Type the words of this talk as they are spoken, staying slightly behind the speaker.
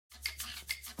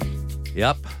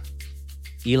Yep.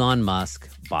 Elon Musk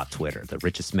bought Twitter, the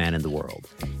richest man in the world.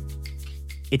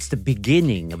 It's the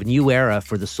beginning of a new era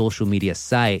for the social media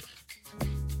site,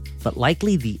 but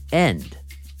likely the end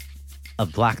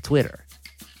of Black Twitter.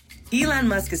 Elon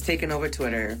Musk has taken over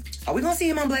Twitter. Are we going to see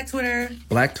him on Black Twitter?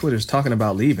 Black Twitter's talking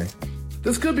about leaving.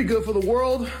 This could be good for the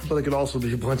world, but it could also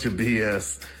be a bunch of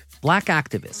BS. Black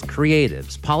activists,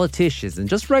 creatives, politicians, and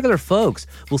just regular folks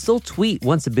will still tweet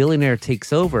once a billionaire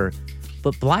takes over.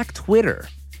 But Black Twitter,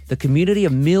 the community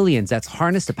of millions that's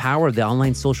harnessed the power of the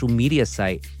online social media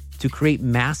site to create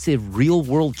massive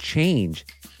real-world change,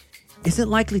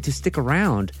 isn't likely to stick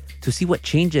around to see what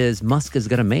changes Musk is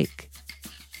going to make.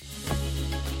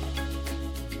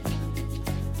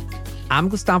 I'm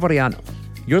Gustavo Arellano.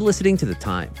 You're listening to The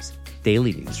Times,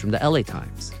 daily news from the LA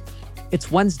Times. It's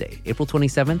Wednesday, April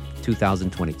 27th,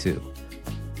 2022.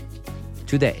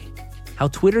 Today, how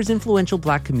Twitter's influential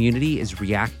Black community is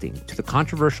reacting to the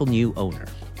controversial new owner,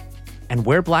 and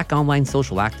where Black online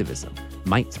social activism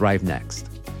might thrive next.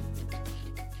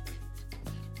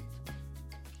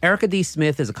 Erica D.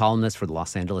 Smith is a columnist for the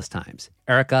Los Angeles Times.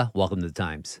 Erica, welcome to The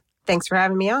Times. Thanks for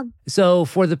having me on. So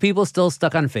for the people still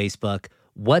stuck on Facebook,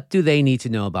 what do they need to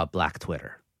know about Black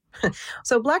Twitter?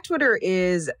 So Black Twitter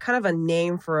is kind of a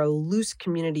name for a loose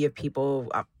community of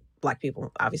people, Black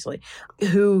people, obviously,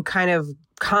 who kind of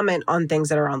comment on things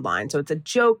that are online. So it's a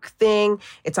joke thing.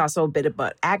 It's also a bit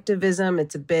about activism.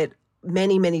 It's a bit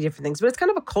many, many different things. But it's kind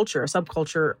of a culture, a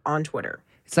subculture on Twitter.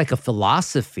 It's like a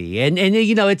philosophy. And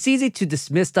you know, it's easy to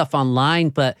dismiss stuff online,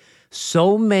 but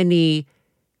so many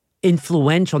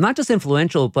influential, not just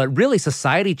influential, but really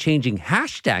society-changing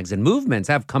hashtags and movements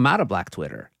have come out of Black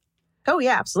Twitter. Oh,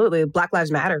 yeah, absolutely. Black Lives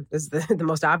Matter is the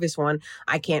most obvious one.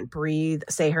 I Can't Breathe,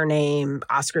 Say Her Name,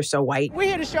 Oscar So White. We're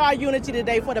here to show our unity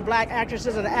today for the Black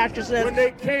actresses and the actresses. When they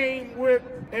came with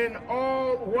an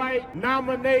all-white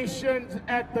nominations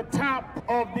at the top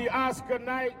of the Oscar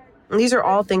night. And these are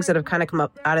all things that have kind of come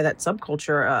up out of that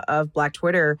subculture of Black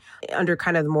Twitter under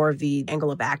kind of more of the angle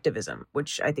of activism,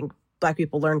 which I think Black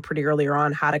people learned pretty earlier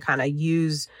on how to kind of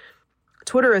use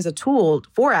Twitter as a tool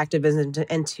for activism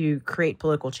and to create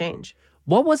political change.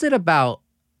 What was it about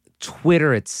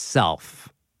Twitter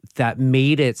itself that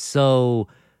made it so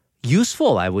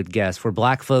useful, I would guess, for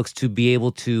Black folks to be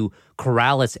able to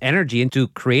corral its energy into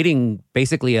creating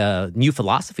basically a new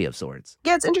philosophy of sorts?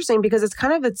 Yeah, it's interesting because it's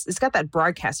got that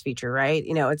broadcast feature, right?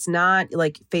 You know, it's not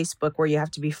like Facebook where you have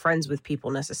to be friends with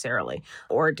people necessarily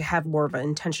or to have more of an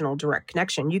intentional direct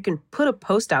connection. You can put a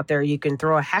post out there, you can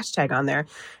throw a hashtag on there,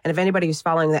 and if anybody who's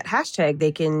following that hashtag,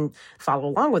 they can follow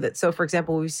along with it. So, for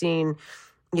example, we've seen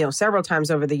several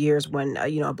times over the years when,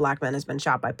 a Black man has been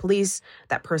shot by police,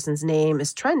 that person's name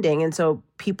is trending. And so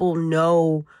people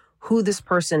know who this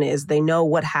person is. They know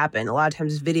what happened. A lot of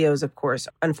times videos, of course,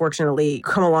 unfortunately,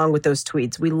 come along with those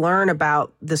tweets. We learn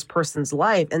about this person's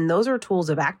life. And those are tools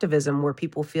of activism where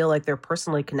people feel like they're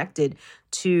personally connected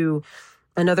to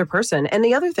another person. And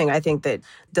the other thing I think that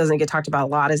doesn't get talked about a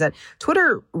lot is that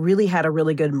Twitter really had a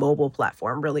really good mobile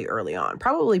platform really early on,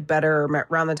 probably better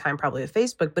around the time probably of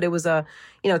Facebook, but it was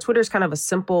Twitter's kind of a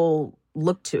simple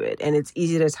look to it and it's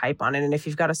easy to type on it. And if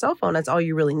you've got a cell phone, that's all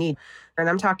you really need. And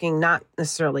I'm talking not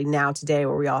necessarily now today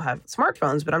where we all have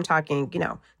smartphones, but I'm talking,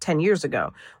 10 years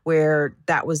ago where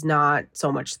that was not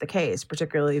so much the case,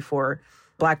 particularly for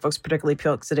Black folks, particularly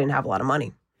people because they didn't have a lot of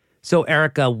money. So,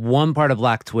 Erica, one part of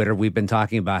Black Twitter we've been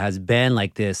talking about has been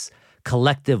like this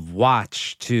collective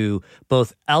watch to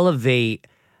both elevate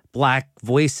Black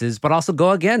voices, but also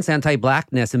go against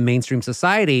anti-Blackness in mainstream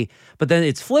society. But then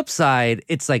its flip side,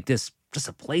 it's like this, just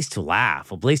a place to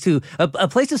laugh, a place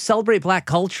to celebrate Black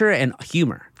culture and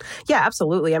humor. Yeah,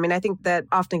 absolutely. I mean, I think that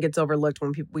often gets overlooked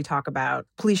when we talk about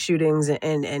police shootings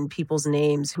and people's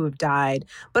names who have died.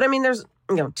 But I mean, there's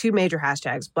two major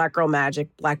hashtags, Black Girl Magic,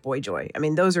 Black Boy Joy. I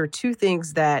mean, those are two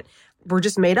things that were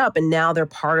just made up and now they're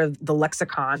part of the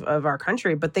lexicon of our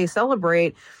country, but they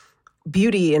celebrate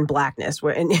beauty and Blackness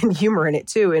and humor in it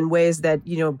too, in ways that,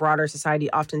 broader society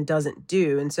often doesn't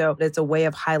do. And so it's a way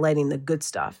of highlighting the good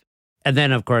stuff. And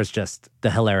then, of course, just the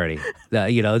hilarity.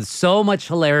 So much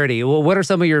hilarity. Well, what are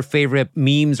some of your favorite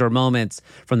memes or moments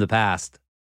from the past?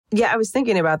 Yeah, I was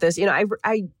thinking about this. I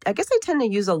guess I tend to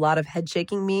use a lot of head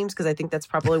shaking memes because I think that's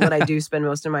probably what I do spend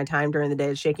most of my time during the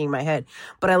day is shaking my head.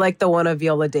 But I like the one of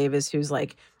Viola Davis who's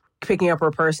like picking up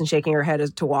her purse and shaking her head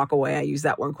to walk away. I use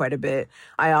that one quite a bit.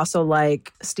 I also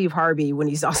like Steve Harvey when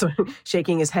he's also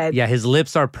shaking his head. Yeah, his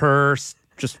lips are pursed.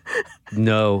 Just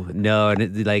no, and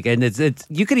it's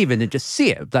you could even just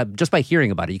see it just by hearing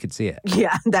about it. You could see it.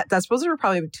 Yeah, that's those are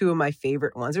probably two of my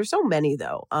favorite ones. There's so many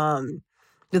though.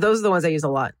 Those are the ones I use a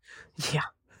lot. Yeah.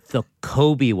 the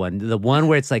Kobe one, the one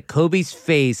where it's like Kobe's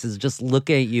face is just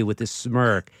looking at you with this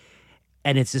smirk.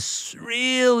 And it's this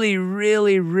really,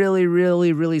 really, really,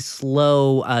 really, really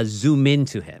slow zoom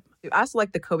into him. I also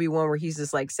like the Kobe one where he's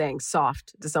just like saying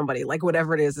soft to somebody, like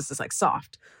whatever it is, it's just like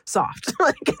soft.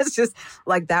 Like it's just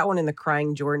like that one and the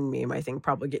crying Jordan meme, I think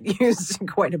probably get used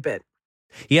quite a bit.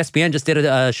 ESPN just did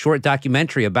a short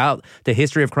documentary about the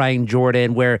history of crying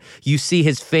Jordan where you see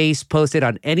his face posted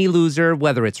on any loser,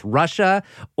 whether it's Russia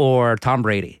or Tom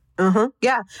Brady. Mm-hmm.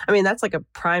 Yeah. I mean, that's like a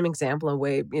prime example of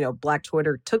way, Black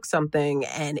Twitter took something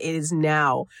and it is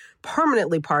now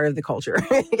permanently part of the culture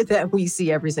that we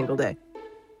see every single day.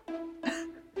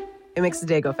 It makes the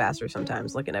day go faster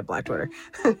sometimes looking at Black Twitter.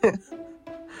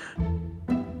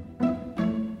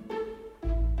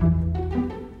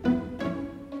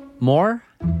 More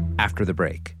after the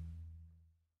break.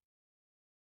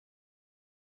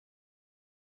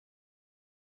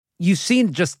 You've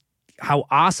seen just how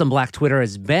awesome Black Twitter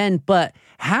has been, but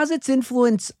has its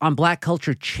influence on Black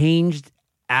culture changed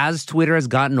as Twitter has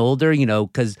gotten older?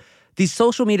 Because these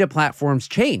social media platforms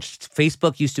changed.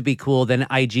 Facebook used to be cool, then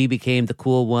IG became the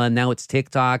cool one. Now it's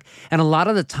TikTok. And a lot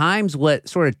of the times what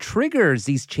sort of triggers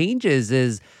these changes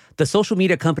is the social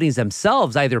media companies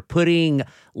themselves either putting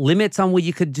limits on what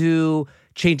you could do,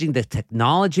 changing the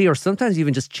technology, or sometimes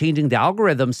even just changing the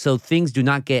algorithm so things do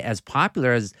not get as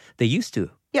popular as they used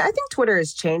to. Yeah, I think Twitter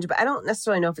has changed, but I don't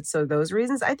necessarily know if it's so those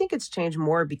reasons. I think it's changed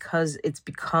more because it's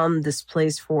become this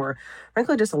place for,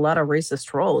 frankly, just a lot of racist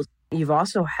trolls. You've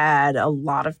also had a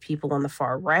lot of people on the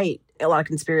far right, a lot of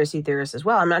conspiracy theorists as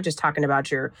well. I'm not just talking about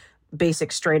your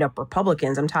basic straight up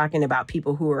Republicans. I'm talking about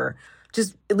people who are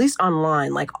just, at least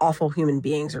online, like awful human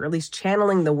beings, or at least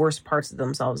channeling the worst parts of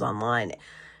themselves online.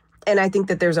 And I think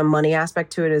that there's a money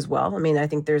aspect to it as well. I mean, I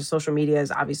think there's social media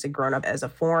has obviously grown up as a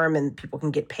forum and people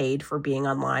can get paid for being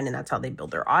online and that's how they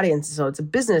build their audience. So it's a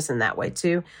business in that way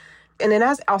too. And it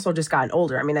has also just gotten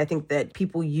older. I mean, I think that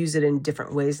people use it in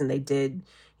different ways than they did,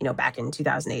 back in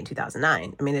 2008,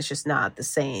 2009. I mean, it's just not the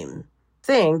same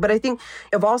thing. But I think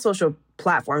of all social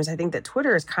platforms, I think that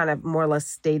Twitter has kind of more or less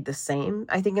stayed the same.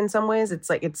 I think in some ways it's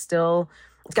like it's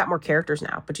got more characters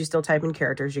now, but you still type in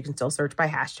characters. You can still search by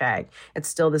hashtag. It's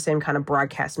still the same kind of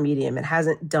broadcast medium. It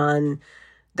hasn't done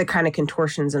the kind of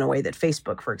contortions in a way that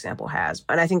Facebook, for example, has.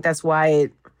 And I think that's why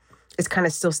it kind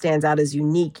of still stands out as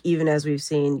unique, even as we've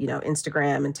seen,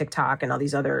 Instagram and TikTok and all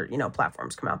these other,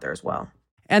 platforms come out there as well.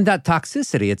 And that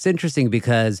toxicity, it's interesting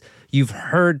because you've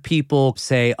heard people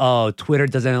say, oh, Twitter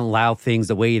doesn't allow things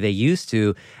the way they used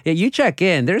to. Yet you check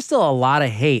in, there's still a lot of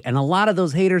hate. And a lot of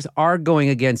those haters are going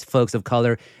against folks of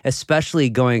color, especially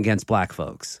going against Black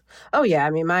folks. Oh, yeah. I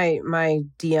mean, my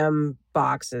DM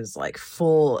box is like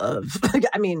full of,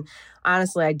 I mean,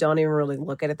 honestly, I don't even really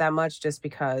look at it that much just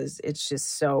because it's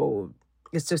just so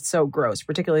gross,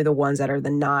 particularly the ones that are the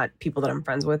not people that I'm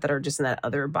friends with that are just in that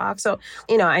other box. So,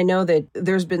 I know that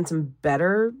there's been some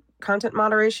better content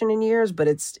moderation in years, but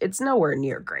it's nowhere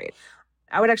near great.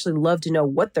 I would actually love to know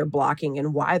what they're blocking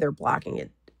and why they're blocking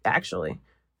it, actually.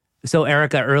 So,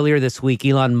 Erica, earlier this week,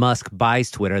 Elon Musk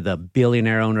buys Twitter, the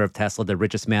billionaire owner of Tesla, the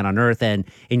richest man on earth. And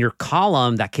in your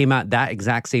column that came out that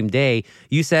exact same day,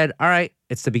 you said, all right,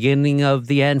 it's the beginning of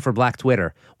the end for Black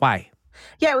Twitter. Why?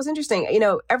 Yeah, it was interesting.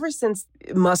 Ever since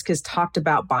Musk has talked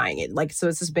about buying it, so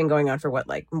this has been going on for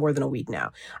more than a week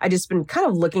now. I just been kind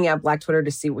of looking at Black Twitter to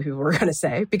see what people were going to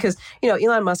say because,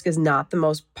 Elon Musk is not the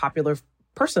most popular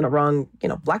person among,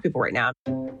 Black people right now.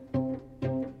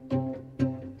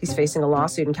 He's facing a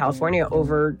lawsuit in California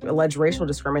over alleged racial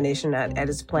discrimination at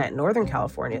his plant in Northern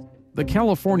California. The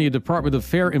California Department of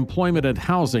Fair Employment and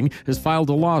Housing has filed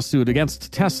a lawsuit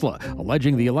against Tesla,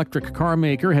 alleging the electric car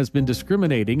maker has been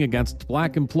discriminating against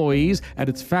Black employees at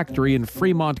its factory in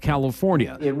Fremont,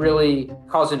 California. It really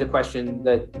calls into question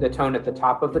the tone at the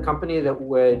top of the company that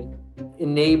would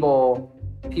enable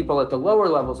people at the lower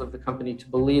levels of the company to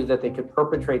believe that they could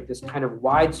perpetrate this kind of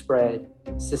widespread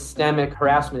systemic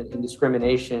harassment and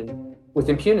discrimination with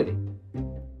impunity.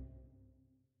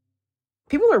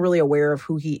 People are really aware of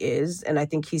who he is, and I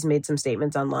think he's made some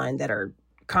statements online that are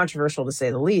controversial to say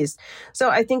the least. So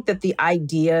I think that the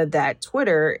idea that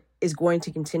Twitter is going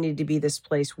to continue to be this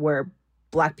place where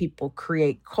Black people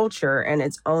create culture and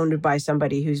it's owned by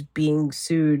somebody who's being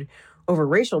sued over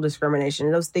racial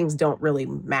discrimination, those things don't really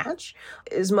match.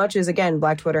 As much as, again,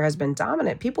 Black Twitter has been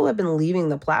dominant, people have been leaving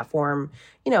the platform,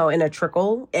 in a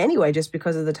trickle anyway, just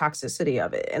because of the toxicity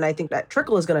of it. And I think that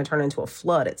trickle is going to turn into a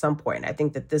flood at some point. I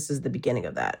think that this is the beginning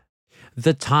of that.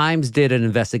 The Times did an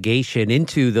investigation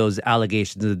into those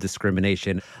allegations of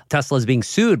discrimination. Tesla is being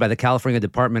sued by the California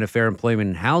Department of Fair Employment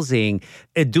and Housing,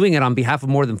 doing it on behalf of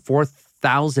more than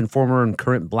 1,000 former and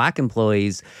current Black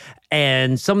employees.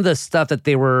 And some of the stuff that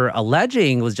they were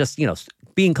alleging was just,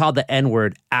 being called the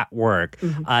N-word at work,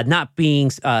 not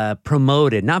being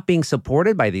promoted, not being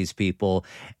supported by these people.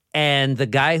 And the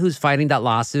guy who's fighting that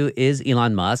lawsuit is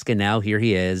Elon Musk. And now here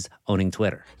he is owning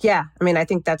Twitter. Yeah. I mean, I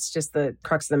think that's just the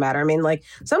crux of the matter. I mean, like,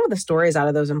 some of the stories out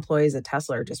of those employees at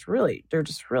Tesla are just really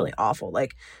awful.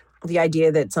 Like, the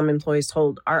idea that some employees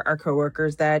told our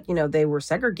coworkers that, they were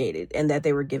segregated and that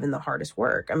they were given the hardest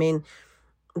work. I mean,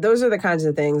 those are the kinds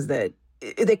of things that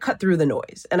they cut through the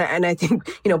noise. And I think,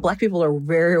 Black people are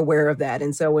very aware of that.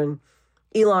 And so when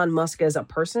Elon Musk as a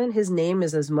person, his name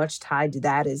is as much tied to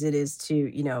that as it is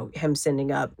to, him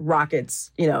sending up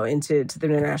rockets, into the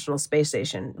International Space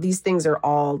Station. These things are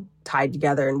all tied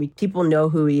together, and people know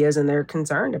who he is, and they're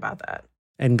concerned about that.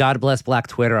 And God bless Black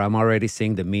Twitter. I'm already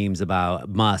seeing the memes about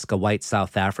Musk, a white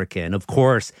South African, of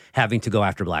course, having to go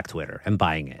after Black Twitter and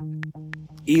buying it.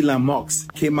 Elon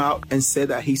Musk came out and said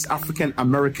that he's African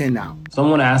American now.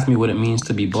 Someone asked me what it means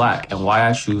to be Black and why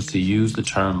I choose to use the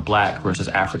term Black versus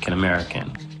African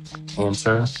American.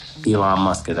 Answer, Elon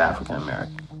Musk is African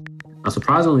American. Now,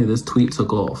 surprisingly, this tweet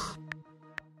took off.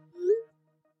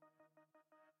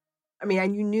 I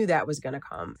mean, you knew that was going to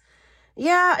come.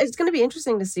 Yeah, it's going to be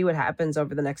interesting to see what happens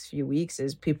over the next few weeks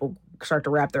as people start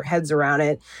to wrap their heads around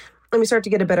it. And we start to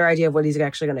get a better idea of what he's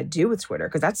actually going to do with Twitter,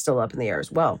 because that's still up in the air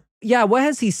as well. Yeah, what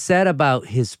has he said about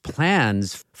his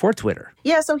plans for Twitter?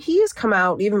 Yeah, so he has come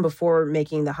out, even before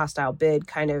making the hostile bid,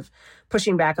 kind of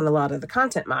pushing back on a lot of the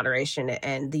content moderation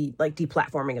and the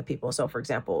deplatforming of people. So, for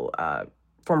example,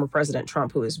 former President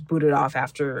Trump, who was booted off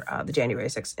after the January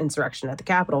 6th insurrection at the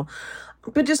Capitol.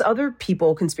 But just other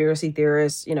people, conspiracy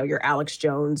theorists, your Alex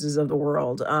Joneses of the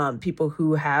world, people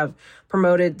who have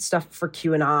promoted stuff for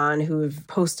QAnon, who have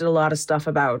posted a lot of stuff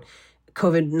about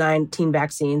COVID-19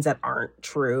 vaccines that aren't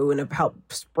true and have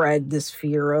helped spread this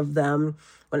fear of them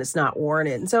when it's not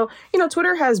warranted. And so,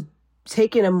 Twitter has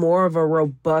taken a more of a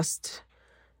robust,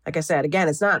 like I said, again,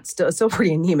 it's still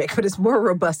pretty anemic, but it's more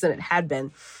robust than it had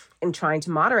been in trying to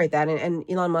moderate that. And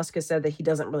Elon Musk has said that he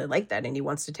doesn't really like that, and he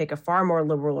wants to take a far more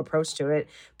liberal approach to it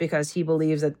because he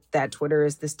believes that Twitter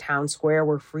is this town square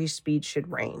where free speech should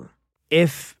reign.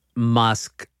 If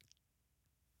Musk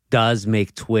does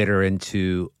make Twitter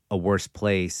into a worse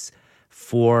place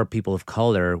for people of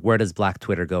color, where does Black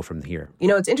Twitter go from here?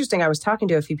 It's interesting. I was talking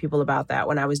to a few people about that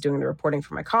when I was doing the reporting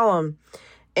for my column.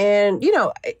 And,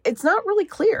 it's not really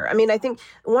clear. I mean, I think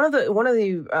one of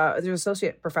the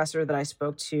associate professor that I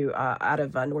spoke to out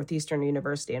of Northeastern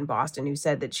University in Boston, who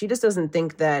said that she just doesn't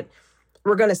think that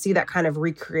we're going to see that kind of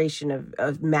recreation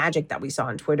of magic that we saw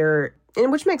on Twitter,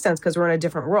 and which makes sense because we're in a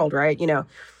different world, right?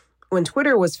 When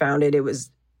Twitter was founded, it was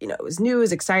new, it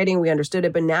was exciting, we understood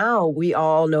it, but now we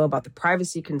all know about the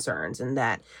privacy concerns and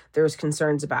that there's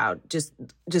concerns about just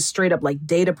straight up like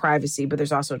data privacy, but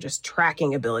there's also just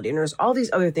tracking ability. And there's all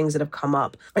these other things that have come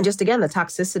up. And just, again, the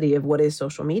toxicity of what is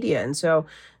social media. And so,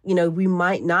 we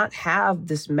might not have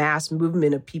this mass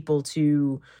movement of people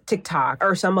to TikTok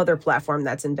or some other platform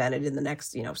that's invented in the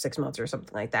next, 6 months or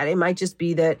something like that. It might just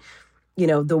be that,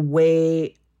 the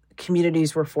way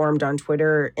communities were formed on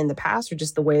Twitter in the past, or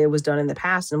just the way it was done in the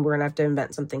past, and we're gonna have to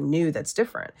invent something new that's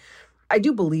different. I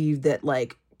do believe that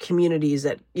communities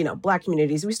that, Black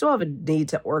communities, we still have a need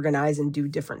to organize and do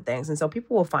different things. And so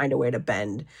people will find a way to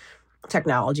bend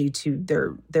technology to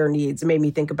their needs. It made me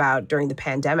think about during the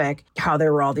pandemic, how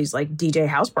there were all these DJ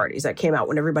house parties that came out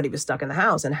when everybody was stuck in the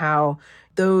house, and how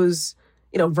those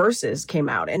Versus came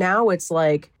out, and now it's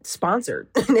sponsored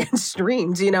and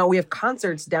streamed. We have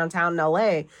concerts downtown in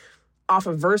LA off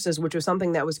of Versus, which was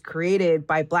something that was created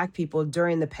by Black people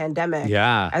during the pandemic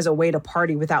as a way to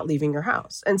party without leaving your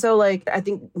house. And so I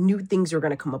think new things are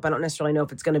going to come up. I don't necessarily know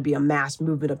if it's going to be a mass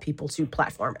movement of people to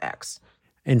platform X.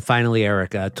 And finally,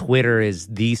 Erica, Twitter is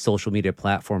the social media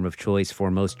platform of choice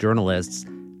for most journalists.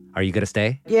 Are you going to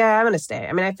stay? Yeah, I'm going to stay.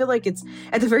 I mean, I feel like it's,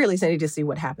 at the very least, I need to see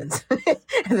what happens.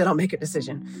 And then I'll make a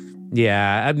decision.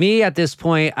 Yeah. Me, at this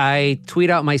point, I tweet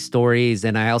out my stories,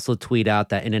 and I also tweet out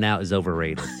that In-N-Out is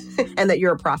overrated. And that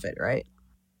you're a prophet, right?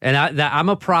 And I'm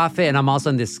a prophet, and I'm also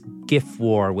in this GIF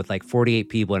war with 48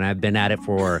 people, and I've been at it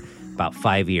for about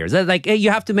 5 years.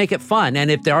 You have to make it fun.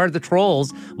 And if there are the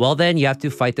trolls, well, then you have to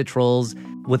fight the trolls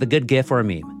with a good GIF or a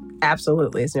meme.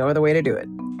 Absolutely. There's no other way to do it.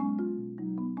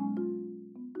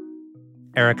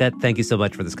 Erica, thank you so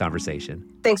much for this conversation.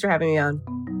 Thanks for having me on.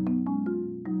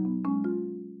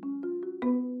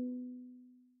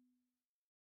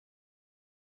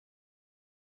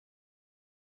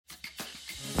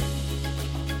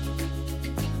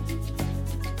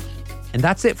 And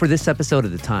that's it for this episode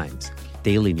of The Times,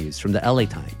 daily news from the LA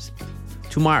Times.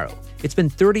 Tomorrow, It's been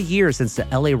 30 years since the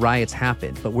LA riots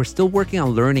happened, but we're still working on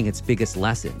learning its biggest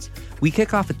lessons. We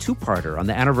kick off a two-parter on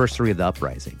the anniversary of the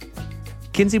uprising.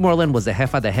 Kinsey Moreland was the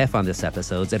jefa on this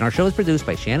episode, and our show is produced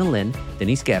by Shannon Lin,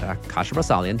 Denise Guerra, Kasha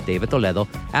Brasalian, David Toledo,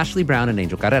 Ashley Brown, and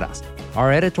Angel Carreras.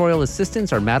 Our editorial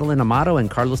assistants are Madeline Amaro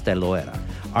and Carlos de Loera.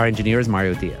 Our engineer is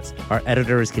Mario Diaz. Our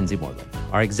editor is Kinsey Moreland.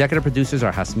 Our executive producers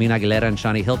are Jasmine Aguilera and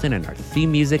Shani Hilton, and our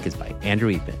theme music is by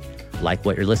Andrew Eatman. Like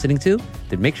what you're listening to?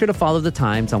 Then make sure to follow The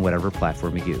Times on whatever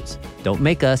platform you use. Don't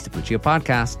make us Tapuchia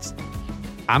Podcasts.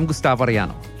 I'm Gustavo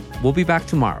Arellano. We'll be back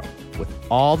tomorrow with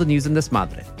all the news in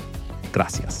Desmadre.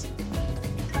 Gracias.